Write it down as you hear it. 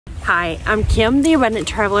Hi, I'm Kim, the Abundant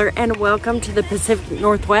Traveler, and welcome to the Pacific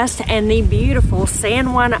Northwest and the beautiful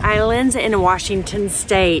San Juan Islands in Washington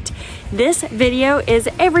State. This video is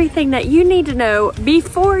everything that you need to know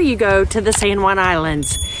before you go to the San Juan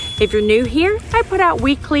Islands. If you're new here, I put out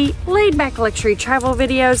weekly laid-back luxury travel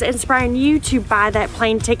videos inspiring you to buy that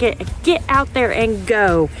plane ticket, get out there and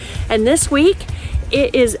go. And this week,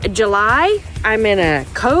 it is July. I'm in a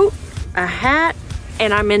coat, a hat,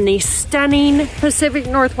 and I'm in the stunning Pacific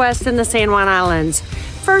Northwest in the San Juan Islands.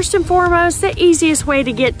 First and foremost, the easiest way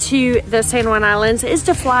to get to the San Juan Islands is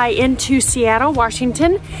to fly into Seattle,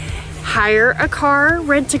 Washington, hire a car,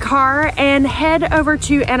 rent a car, and head over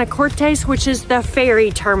to Anacortes, which is the ferry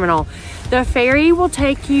terminal. The ferry will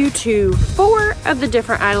take you to 4 of the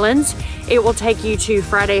different islands. It will take you to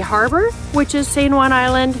Friday Harbor, which is San Juan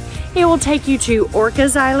Island. It will take you to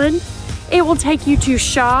Orcas Island. It will take you to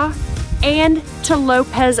Shaw and to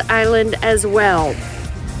Lopez Island as well.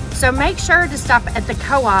 So make sure to stop at the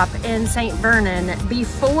co-op in St. Vernon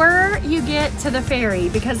before you get to the ferry,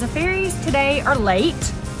 because the ferries today are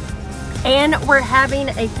late and we're having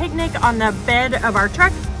a picnic on the bed of our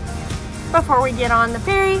truck before we get on the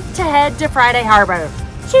ferry to head to Friday Harbor.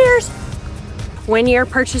 Cheers! When you're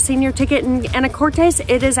purchasing your ticket in Anacortes,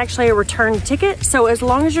 it is actually a return ticket. So as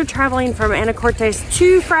long as you're traveling from Anacortes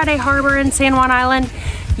to Friday Harbor in San Juan Island,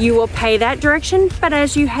 you will pay that direction, but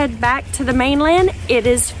as you head back to the mainland, it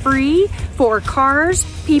is free for cars,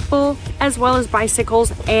 people, as well as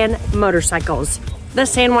bicycles and motorcycles. The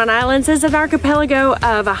San Juan Islands is an archipelago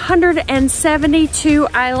of 172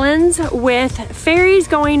 islands with ferries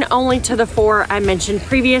going only to the 4 I mentioned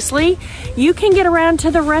previously. You can get around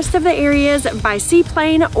to the rest of the areas by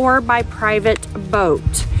seaplane or by private boat.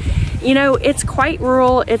 You know, it's quite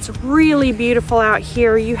rural. It's really beautiful out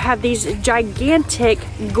here. You have these gigantic,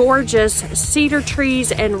 gorgeous cedar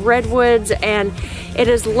trees and redwoods, and it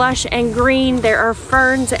is lush and green. There are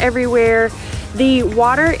ferns everywhere. The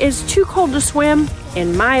water is too cold to swim,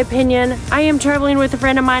 in my opinion. I am traveling with a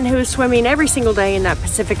friend of mine who is swimming every single day in that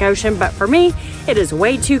Pacific Ocean, but for me, it is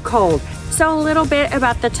way too cold. So a little bit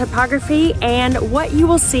about the topography and what you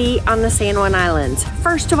will see on the San Juan Islands.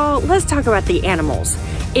 First of all, let's talk about the animals.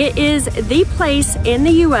 It is the place in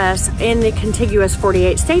the U.S. in the contiguous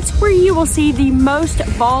 48 states where you will see the most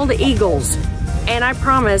bald eagles. And I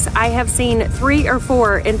promise I have seen 3 or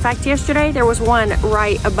 4. In fact, yesterday there was one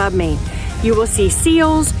right above me. You will see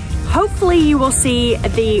seals. Hopefully you will see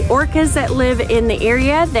the orcas that live in the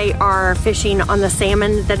area. They are fishing on the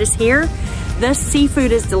salmon that is here. The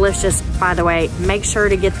seafood is delicious, by the way. Make sure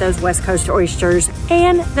to get those West Coast oysters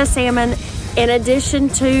and the salmon. In addition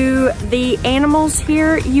to the animals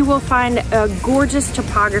here, you will find a gorgeous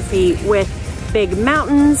topography with big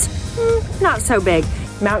mountains, not so big.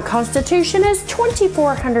 Mount Constitution is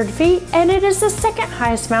 2,400 feet, and it is the 2nd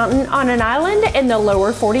highest mountain on an island in the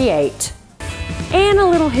lower 48. And a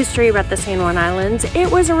little history about the San Juan Islands.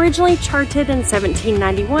 It was originally charted in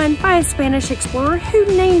 1791 by a Spanish explorer who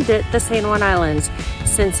named it the San Juan Islands.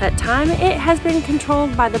 Since that time, it has been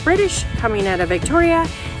controlled by the British coming out of Victoria,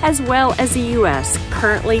 as well as the US.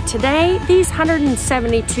 Currently today, these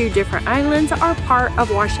 172 different islands are part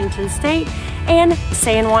of Washington State and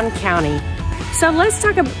San Juan County. So let's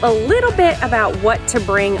talk a little bit about what to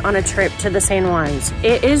bring on a trip to the San Juans.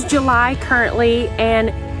 It is July currently, and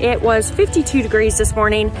it was 52 degrees this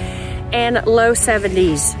morning and low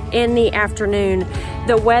 70s in the afternoon.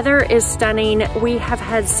 The weather is stunning. We have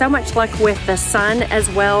had so much luck with the sun as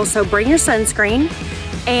well, so bring your sunscreen.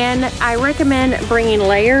 And I recommend bringing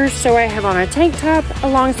layers, so I have on a tank top, a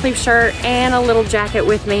long sleeve shirt, and a little jacket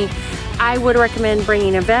with me. I would recommend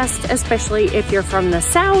bringing a vest, especially if you're from the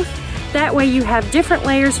south. That way you have different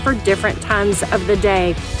layers for different times of the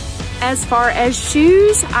day. As far as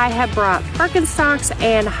shoes, I have brought Birkenstocks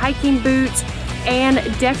and hiking boots, and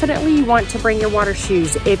definitely you want to bring your water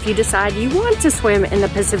shoes. If you decide you want to swim in the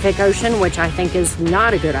Pacific Ocean, which I think is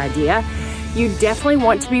not a good idea, you definitely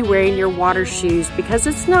want to be wearing your water shoes because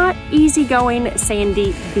it's not easygoing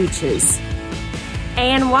sandy beaches.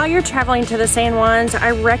 And while you're traveling to the San Juans,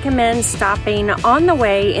 I recommend stopping on the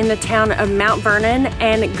way in the town of Mount Vernon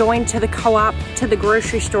and going to the co-op, to the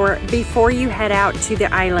grocery store before you head out to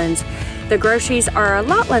the islands. The groceries are a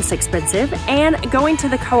lot less expensive, and going to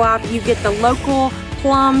the co-op, you get the local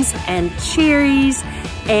plums and cherries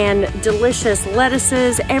and delicious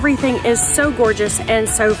lettuces. Everything is so gorgeous and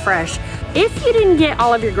so fresh. If you didn't get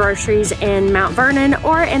all of your groceries in Mount Vernon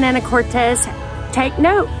or in Anacortes, take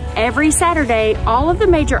note. Every Saturday, all of the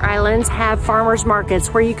major islands have farmers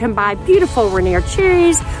markets where you can buy beautiful Rainier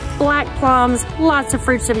cherries, black plums, lots of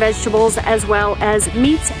fruits and vegetables, as well as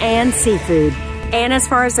meats and seafood. And as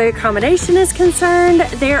far as the accommodation is concerned,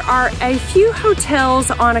 there are a few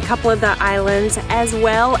hotels on a couple of the islands, as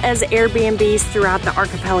well as Airbnbs throughout the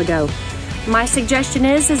archipelago. My suggestion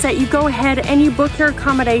is that you go ahead and you book your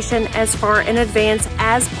accommodation as far in advance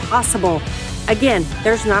as possible. Again,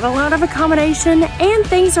 there's not a lot of accommodation and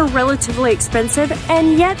things are relatively expensive,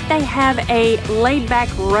 and yet they have a laid-back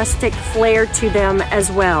rustic flair to them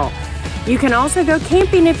as well. You can also go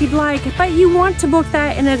camping if you'd like, but you want to book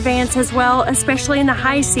that in advance as well, especially in the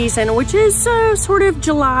high season, which is sort of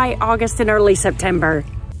July, August, and early September.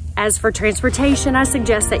 As for transportation, I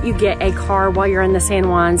suggest that you get a car while you're in the San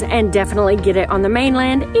Juans, and definitely get it on the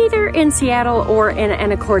mainland, either in Seattle or in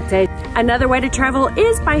Anacortes. Another way to travel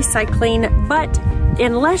is by cycling, but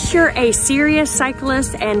unless you're a serious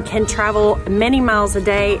cyclist and can travel many miles a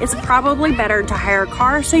day, it's probably better to hire a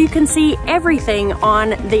car so you can see everything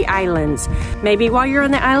on the islands. Maybe while you're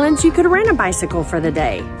on the islands, you could rent a bicycle for the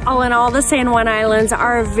day. All in all, the San Juan Islands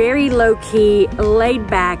are very low-key,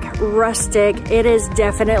 laid-back, rustic. It is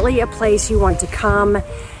definitely a place you want to come,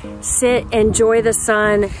 sit, enjoy the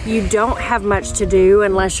sun. You don't have much to do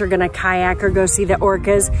unless you're gonna kayak or go see the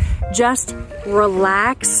orcas. Just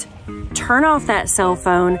relax, turn off that cell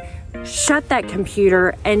phone, shut that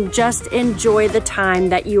computer, and just enjoy the time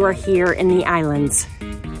that you are here in the islands.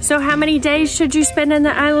 So how many days should you spend in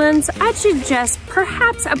the islands? I'd suggest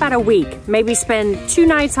perhaps about a week. Maybe spend 2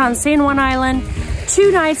 nights on San Juan Island,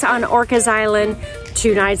 2 nights on Orcas Island,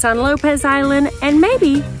 2 nights on Lopez Island, and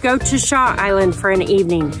maybe go to Shaw Island for an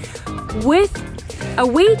evening. With a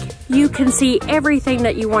week, you can see everything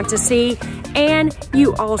that you want to see, and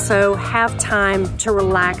you also have time to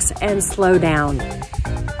relax and slow down.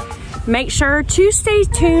 Make sure to stay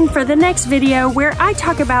tuned for the next video where I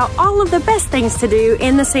talk about all of the best things to do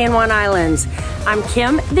in the San Juan Islands. I'm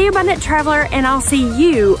Kim, the Abundant Traveler, and I'll see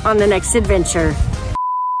you on the next adventure.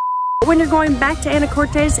 When you're going back to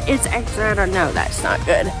Anacortes, it's actually, I don't know, that's not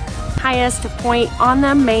good. Highest point on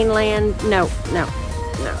the mainland, no,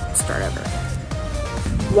 start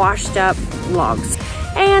over. Washed up logs.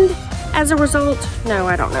 And as a result, no,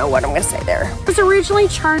 I don't know what I'm gonna say there. It was originally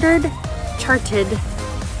charted.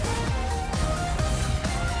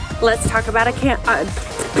 Let's talk about a camp.